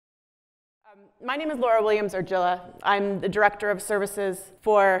My name is Laura Williams Argilla. I'm the Director of Services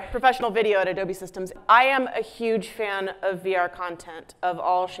for Professional Video at Adobe Systems. I am a huge fan of VR content of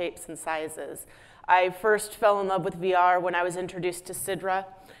all shapes and sizes. I first fell in love with VR when I was introduced to Sidra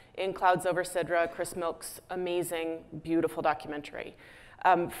in Clouds Over Sidra, Chris Milk's amazing, beautiful documentary.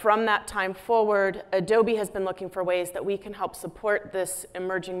 From that time forward, Adobe has been looking for ways that we can help support this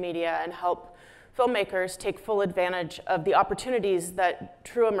emerging media and help filmmakers take full advantage of the opportunities that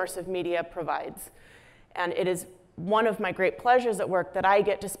true immersive media provides. And it is one of my great pleasures at work that I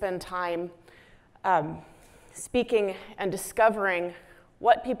get to spend time speaking and discovering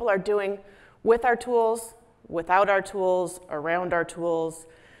what people are doing with our tools, without our tools, around our tools,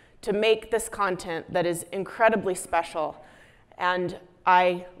 to make this content that is incredibly special, and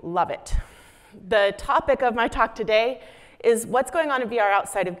I love it. The topic of my talk today is what's going on in VR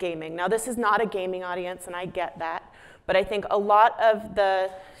outside of gaming. Now, this is not a gaming audience, and I get that, but I think a lot of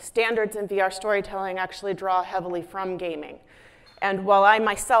the standards in VR storytelling actually draw heavily from gaming. And while I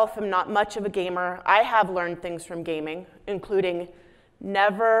myself am not much of a gamer, I have learned things from gaming, including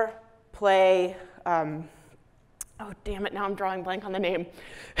never play, oh damn it, now I'm drawing blank on the name.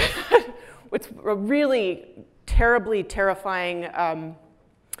 It's a really terribly terrifying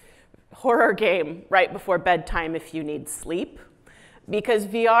horror game right before bedtime if you need sleep, because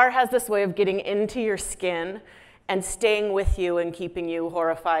VR has this way of getting into your skin and staying with you and keeping you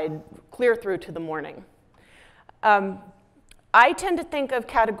horrified clear through to the morning. I tend to think of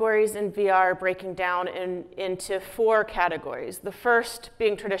categories in VR breaking down into 4 categories. The first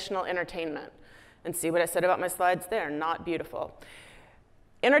being traditional entertainment. And see what I said about my slides there, not beautiful.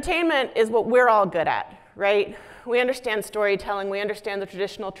 Entertainment is what we're all good at, right? We understand storytelling, we understand the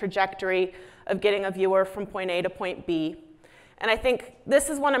traditional trajectory of getting a viewer from point A to point B. And I think this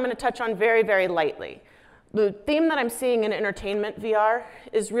is one I'm going to touch on very, very lightly. The theme that I'm seeing in entertainment VR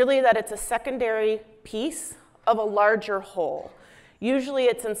is really that it's a secondary piece of a larger whole. Usually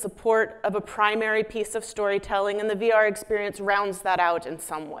it's in support of a primary piece of storytelling, and the VR experience rounds that out in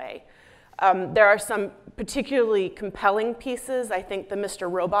some way. There are some particularly compelling pieces. I think the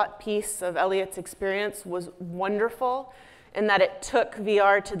Mr. Robot piece of Elliot's experience was wonderful in that it took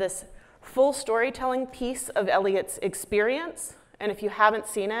VR to this full storytelling piece of Elliot's experience. And if you haven't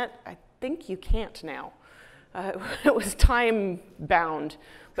seen it, I think you can't now. It was time bound.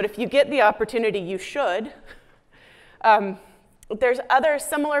 But if you get the opportunity, you should. There's other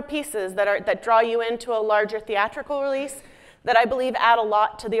similar pieces that draw you into a larger theatrical release that I believe add a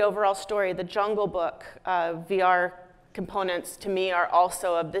lot to the overall story. The Jungle Book VR components, to me, are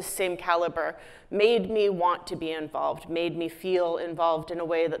also of this same caliber. Made me want to be involved, made me feel involved in a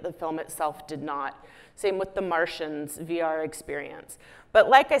way that the film itself did not. Same with The Martian's VR experience. But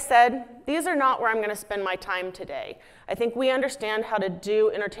like I said, these are not where I'm going to spend my time today. I think we understand how to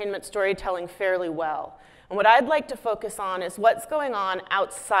do entertainment storytelling fairly well. And what I'd like to focus on is what's going on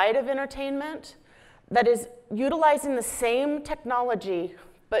outside of entertainment that is utilizing the same technology,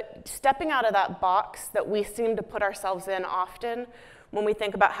 but stepping out of that box that we seem to put ourselves in often when we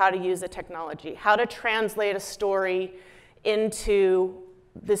think about how to use a technology, how to translate a story into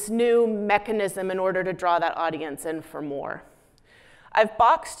this new mechanism in order to draw that audience in for more. I've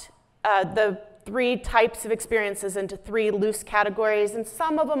boxed the 3 types of experiences into 3 loose categories, and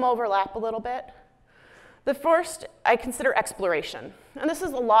some of them overlap a little bit. The first I consider exploration. And this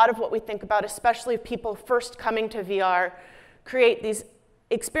is a lot of what we think about, especially if people first coming to VR create these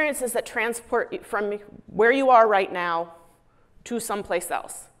experiences that transport you from where you are right now to someplace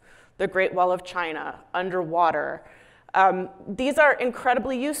else. The Great Wall of China, underwater. These are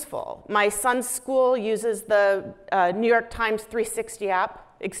incredibly useful. My son's school uses the New York Times 360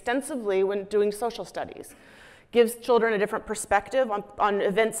 app extensively when doing social studies. Gives children a different perspective on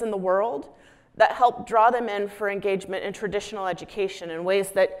events in the world that help draw them in for engagement in traditional education in ways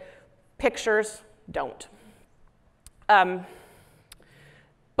that pictures don't. But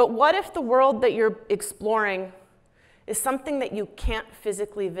what if the world that you're exploring is something that you can't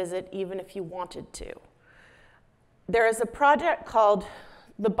physically visit even if you wanted to? There is a project called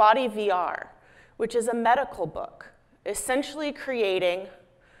The Body VR, which is a medical book, essentially creating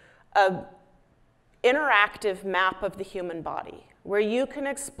an interactive map of the human body, where you can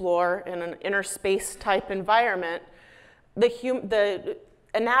explore in an inner space type environment the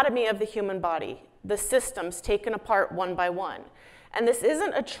anatomy of the human body, the systems taken apart one by one. And this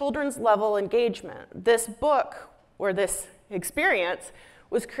isn't a children's level engagement. This book, or this experience,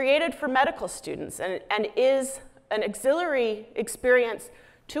 was created for medical students and is an auxiliary experience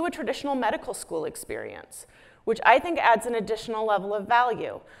to a traditional medical school experience, which I think adds an additional level of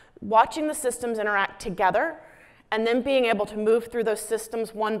value. Watching the systems interact together and then being able to move through those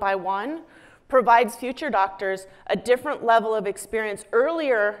systems one by one provides future doctors a different level of experience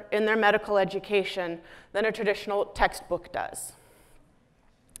earlier in their medical education than a traditional textbook does.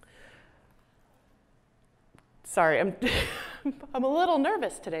 Sorry, I'm a little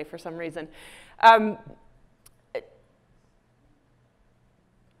nervous today for some reason.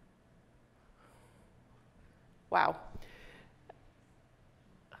 Wow.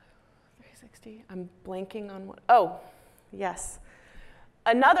 360, I'm blanking on what, oh, yes.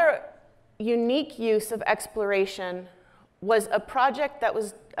 Another unique use of exploration was a project that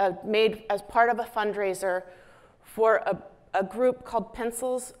was made as part of a fundraiser for a group called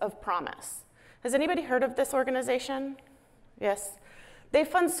Pencils of Promise. Has anybody heard of this organization? Yes. They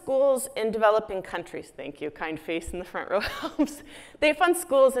fund schools in developing countries. Thank you, kind face in the front row helps. They fund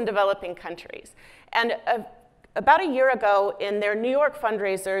schools in developing countries. And about a year ago, in their New York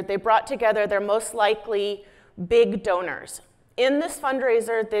fundraiser, they brought together their most likely big donors. In this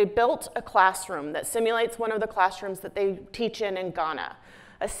fundraiser, they built a classroom that simulates one of the classrooms that they teach in Ghana,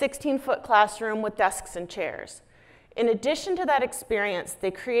 a 16-foot classroom with desks and chairs. In addition to that experience,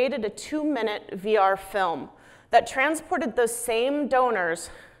 they created a 2-minute VR film that transported those same donors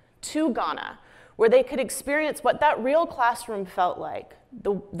to Ghana, where they could experience what that real classroom felt like,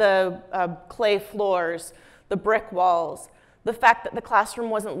 the clay floors, the brick walls, the fact that the classroom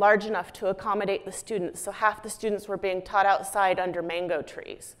wasn't large enough to accommodate the students, so half the students were being taught outside under mango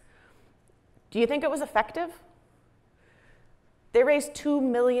trees. Do you think it was effective? They raised $2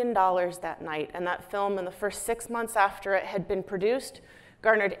 million that night, and that film, in the first 6 months after it had been produced,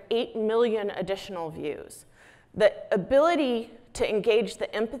 garnered 8 million additional views. The ability to engage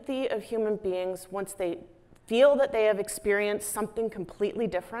the empathy of human beings once they feel that they have experienced something completely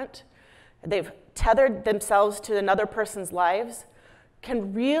different, they've tethered themselves to another person's lives,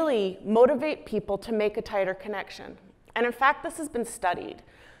 can really motivate people to make a tighter connection. And in fact, this has been studied.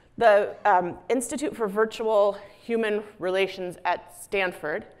 The Institute for Virtual Human Relations at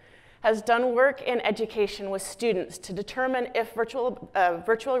Stanford has done work in education with students to determine if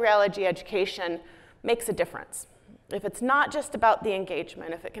virtual reality education makes a difference. If it's not just about the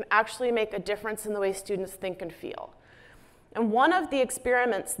engagement, if it can actually make a difference in the way students think and feel. And one of the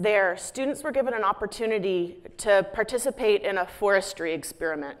experiments there, students were given an opportunity to participate in a forestry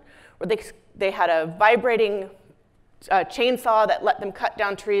experiment where they had a vibrating chainsaw that let them cut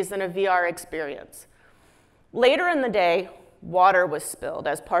down trees in a VR experience. Later in the day, water was spilled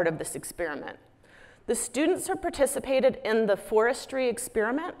as part of this experiment. The students who participated in the forestry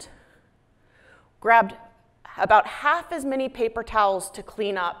experiment grabbed about half as many paper towels to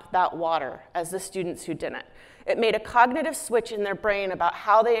clean up that water as the students who didn't. It made a cognitive switch in their brain about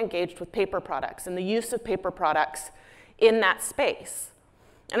how they engaged with paper products and the use of paper products in that space.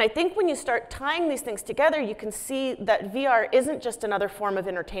 And I think when you start tying these things together, you can see that VR isn't just another form of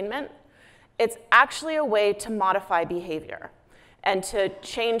entertainment. It's actually a way to modify behavior and to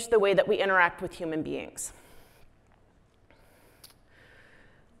change the way that we interact with human beings.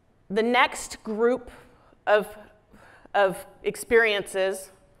 The next group of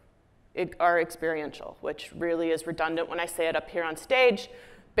experiences are experiential, which really is redundant when I say it up here on stage.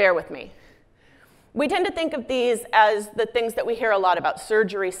 Bear with me. We tend to think of these as the things that we hear a lot about,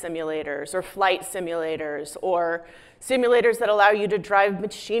 surgery simulators or flight simulators or simulators that allow you to drive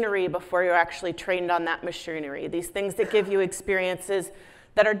machinery before you're actually trained on that machinery. These things that give you experiences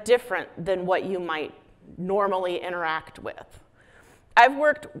that are different than what you might normally interact with. I've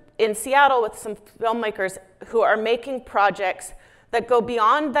worked in Seattle with some filmmakers who are making projects that go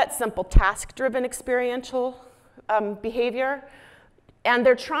beyond that simple task-driven experiential behavior. And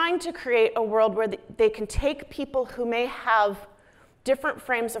they're trying to create a world where they can take people who may have different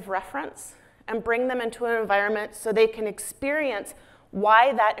frames of reference and bring them into an environment so they can experience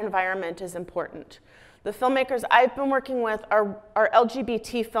why that environment is important. The filmmakers I've been working with are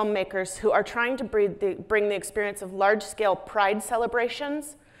LGBT filmmakers who are trying to bring the experience of large-scale pride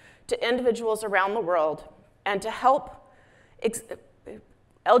celebrations to individuals around the world and to help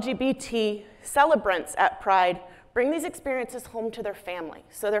LGBT celebrants at Pride bring these experiences home to their family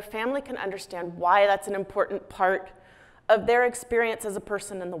so their family can understand why that's an important part of their experience as a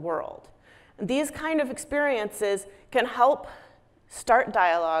person in the world. And these kind of experiences can help start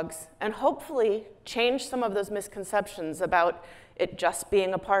dialogues and hopefully change some of those misconceptions about it just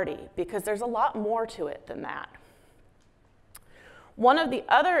being a party, because there's a lot more to it than that. One of the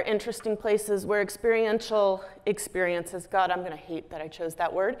other interesting places where experiential experiences, God, I'm going to hate that I chose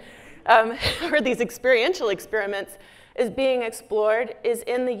that word, where these experiential experiments is being explored is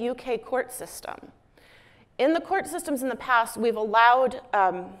in the UK court system. In the court systems in the past, we've allowed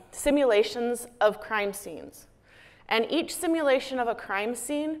simulations of crime scenes. And each simulation of a crime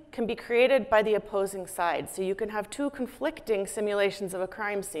scene can be created by the opposing side. So you can have two conflicting simulations of a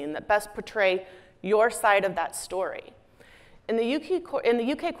crime scene that best portray your side of that story. In the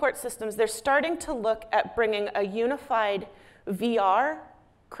UK court systems, they're starting to look at bringing a unified VR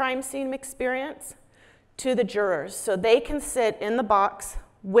crime scene experience to the jurors. So they can sit in the box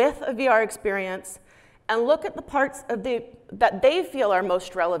with a VR experience and look at the parts of that they feel are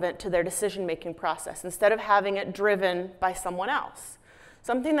most relevant to their decision-making process instead of having it driven by someone else.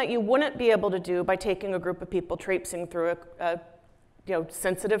 Something that you wouldn't be able to do by taking a group of people traipsing through a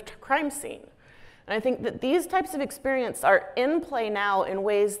sensitive crime scene. And I think that these types of experience are in play now in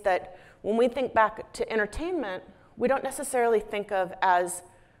ways that when we think back to entertainment, we don't necessarily think of as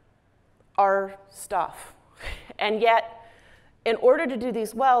our stuff. And yet, in order to do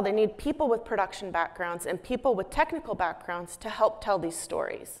these well, they need people with production backgrounds and people with technical backgrounds to help tell these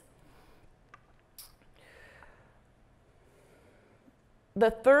stories. The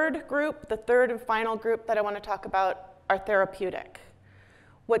third and final group that I want to talk about are therapeutic.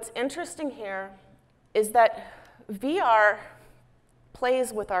 What's interesting here is that VR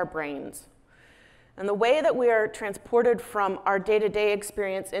plays with our brains. And the way that we are transported from our day-to-day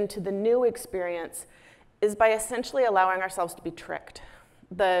experience into the new experience is by essentially allowing ourselves to be tricked.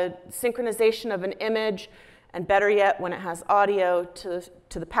 The synchronization of an image, and better yet, when it has audio, to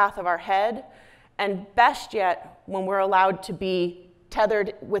the path of our head, and best yet, when we're allowed to be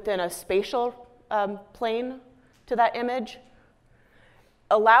tethered within a spatial plane to that image,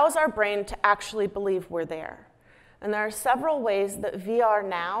 allows our brain to actually believe we're there. And there are several ways that VR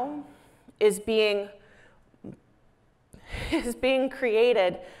now is being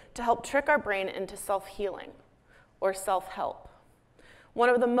created to help trick our brain into self-healing or self-help. One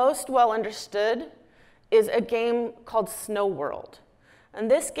of the most well understood is a game called Snow World.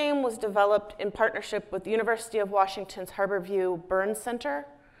 And this game was developed in partnership with the University of Washington's Harborview Burn Center.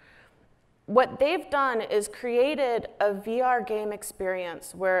 What they've done is created a VR game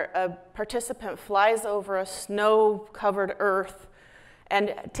experience where a participant flies over a snow-covered earth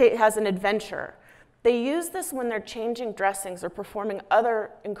and has an adventure. They use this when they're changing dressings or performing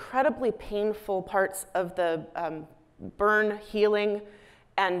other incredibly painful parts of the burn healing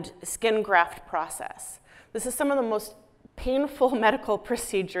and skin graft process. This is some of the most painful medical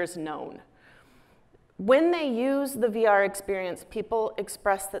procedures known. When they use the VR experience, people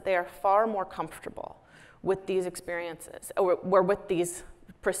express that they are far more comfortable with these experiences or with these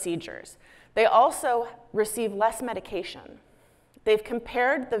procedures. They also receive less medication. They've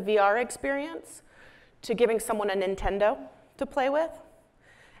compared the VR experience to giving someone a Nintendo to play with,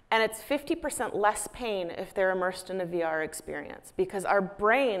 and it's 50% less pain if they're immersed in a VR experience because our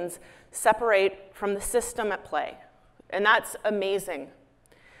brains separate from the system at play, and that's amazing.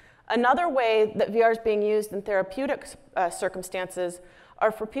 Another way that VR is being used in therapeutic circumstances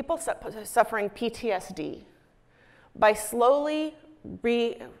are for people suffering PTSD. By slowly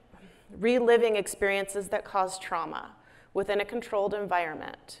reliving experiences that cause trauma within a controlled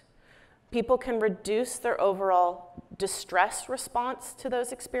environment, people can reduce their overall distress response to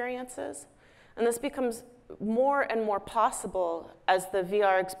those experiences. And this becomes more and more possible as the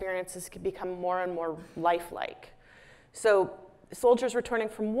VR experiences can become more and more lifelike. So soldiers returning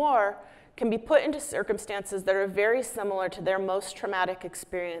from war can be put into circumstances that are very similar to their most traumatic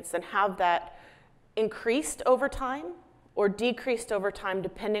experience and have that increased over time or decreased over time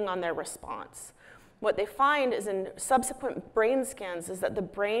depending on their response. What they find is in subsequent brain scans is that the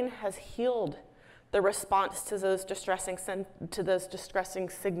brain has healed the response to those distressing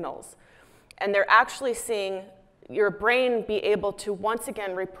signals. And they're actually seeing your brain be able to once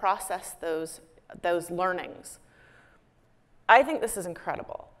again reprocess those learnings. I think this is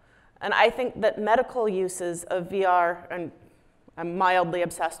incredible. And I think that medical uses of VR, and I'm mildly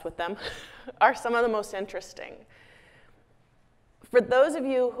obsessed with them, are some of the most interesting. For those of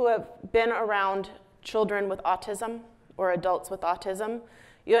you who have been around children with autism or adults with autism,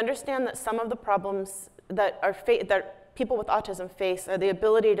 you understand that some of the problems that people with autism face are the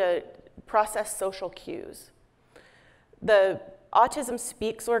ability to process social cues. The Autism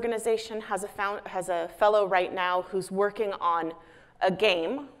Speaks organization has a fellow right now who's working on a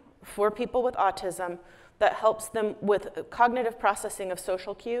game for people with autism that helps them with cognitive processing of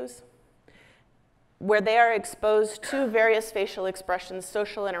social cues, where they are exposed to various facial expressions,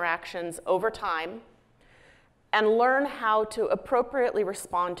 social interactions over time, and learn how to appropriately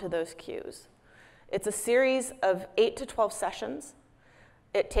respond to those cues. It's a series of 8 to 12 sessions.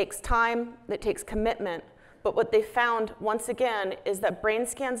 It takes time, it takes commitment, but what they found, once again, is that brain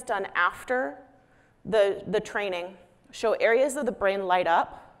scans done after the training show areas of the brain light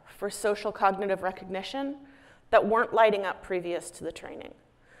up for social cognitive recognition that weren't lighting up previous to the training.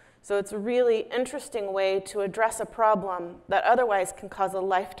 So it's a really interesting way to address a problem that otherwise can cause a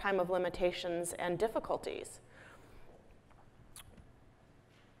lifetime of limitations and difficulties.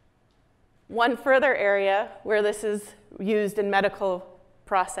 One further area where this is used in medical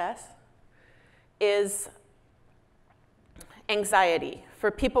process is anxiety.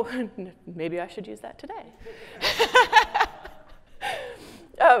 For people, maybe I should use that today.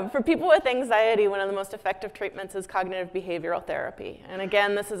 For people with anxiety, one of the most effective treatments is cognitive behavioral therapy. And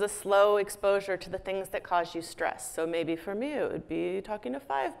again, this is a slow exposure to the things that cause you stress. So maybe for me, it would be talking to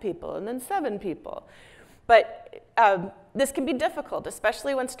 5 people and then 7 people. But this can be difficult,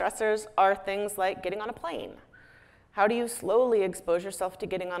 especially when stressors are things like getting on a plane. How do you slowly expose yourself to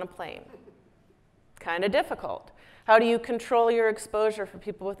getting on a plane? Kind of difficult. How do you control your exposure for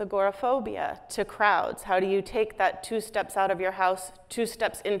people with agoraphobia to crowds? How do you take that 2 steps out of your house, 2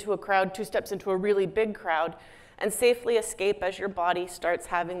 steps into a crowd, 2 steps into a really big crowd, and safely escape as your body starts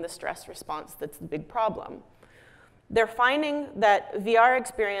having the stress response that's the big problem? They're finding that VR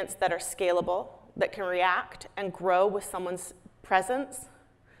experiences that are scalable, that can react and grow with someone's presence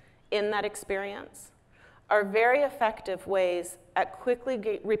in that experience, are very effective ways at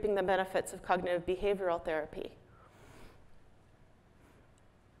quickly reaping the benefits of cognitive behavioral therapy.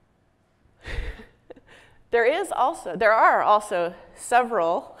 There are also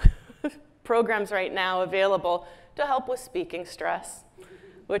several programs right now available to help with speaking stress,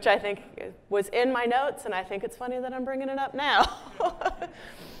 which I think was in my notes, and I think it's funny that I'm bringing it up now.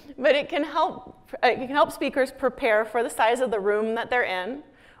 But it can help speakers prepare for the size of the room that they're in,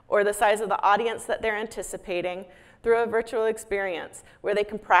 or the size of the audience that they're anticipating through a virtual experience where they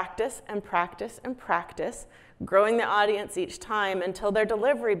can practice and practice and practice, growing the audience each time until their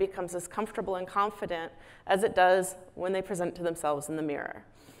delivery becomes as comfortable and confident as it does when they present to themselves in the mirror.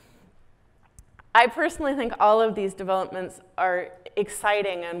 I personally think all of these developments are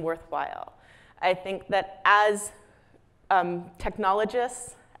exciting and worthwhile. I think that as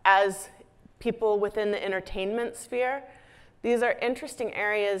technologists, as people within the entertainment sphere, these are interesting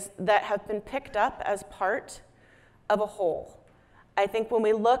areas that have been picked up as part of a whole. I think when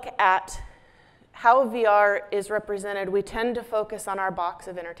we look at how VR is represented, we tend to focus on our box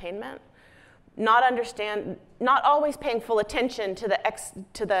of entertainment, not always paying full attention to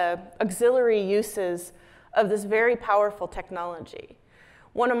the auxiliary uses of this very powerful technology.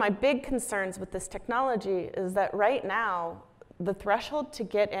 One of my big concerns with this technology is that right now, the threshold to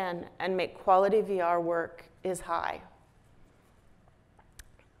get in and make quality VR work is high.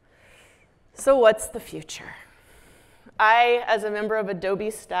 So what's the future? I, as a member of Adobe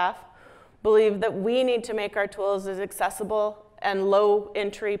staff, believe that we need to make our tools as accessible and low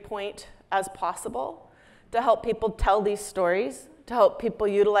entry point as possible to help people tell these stories, to help people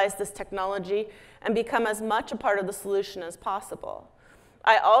utilize this technology and become as much a part of the solution as possible.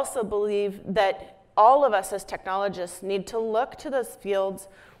 I also believe that all of us as technologists need to look to those fields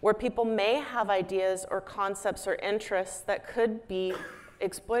where people may have ideas or concepts or interests that could be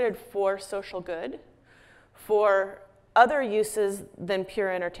exploited for social good, for other uses than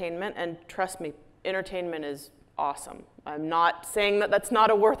pure entertainment. And trust me, entertainment is awesome. I'm not saying that that's not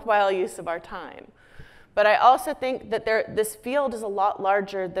a worthwhile use of our time. But I also think that this field is a lot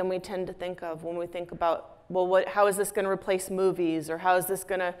larger than we tend to think of when we think about, well, how is this going to replace movies, or how is this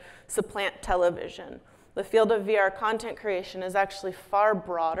going to supplant television? The field of VR content creation is actually far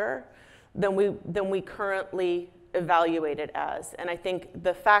broader than we currently evaluate it as. And I think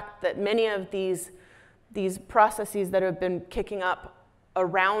the fact that many of these processes that have been kicking up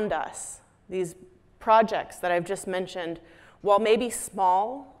around us, these projects that I've just mentioned, while maybe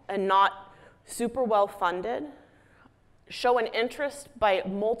small and not super well funded, show an interest by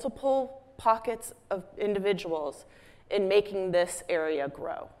multiple pockets of individuals in making this area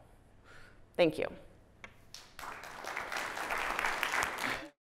grow. Thank you.